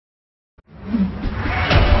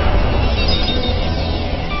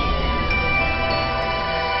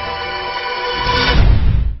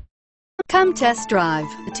Come test drive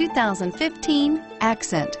the 2015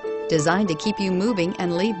 Accent. Designed to keep you moving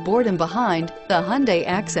and leave boredom behind, the Hyundai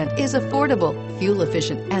Accent is affordable, fuel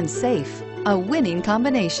efficient, and safe. A winning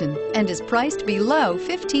combination, and is priced below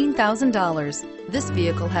 $15,000. This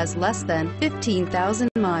vehicle has less than 15,000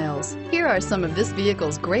 miles. Here are some of this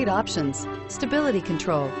vehicle's great options: stability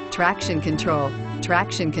control, traction control,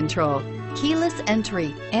 keyless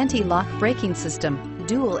entry, anti-lock braking system,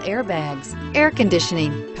 dual airbags, air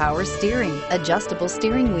conditioning, power steering, adjustable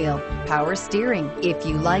steering wheel, power steering. If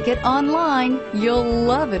you like it online, you'll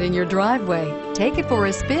love it in your driveway. Take it for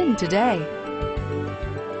a spin today.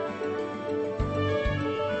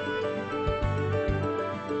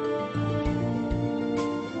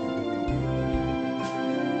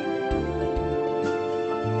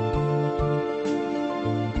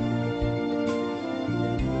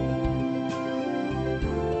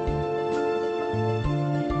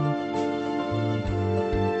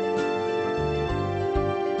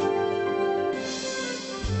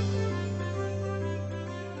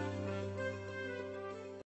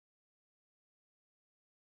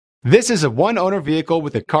 This is a one-owner vehicle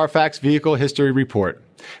with a Carfax Vehicle History Report.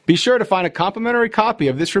 Be sure to find a complimentary copy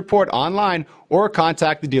of this report online or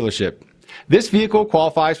contact the dealership. This vehicle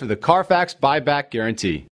qualifies for the Carfax Buyback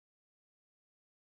Guarantee.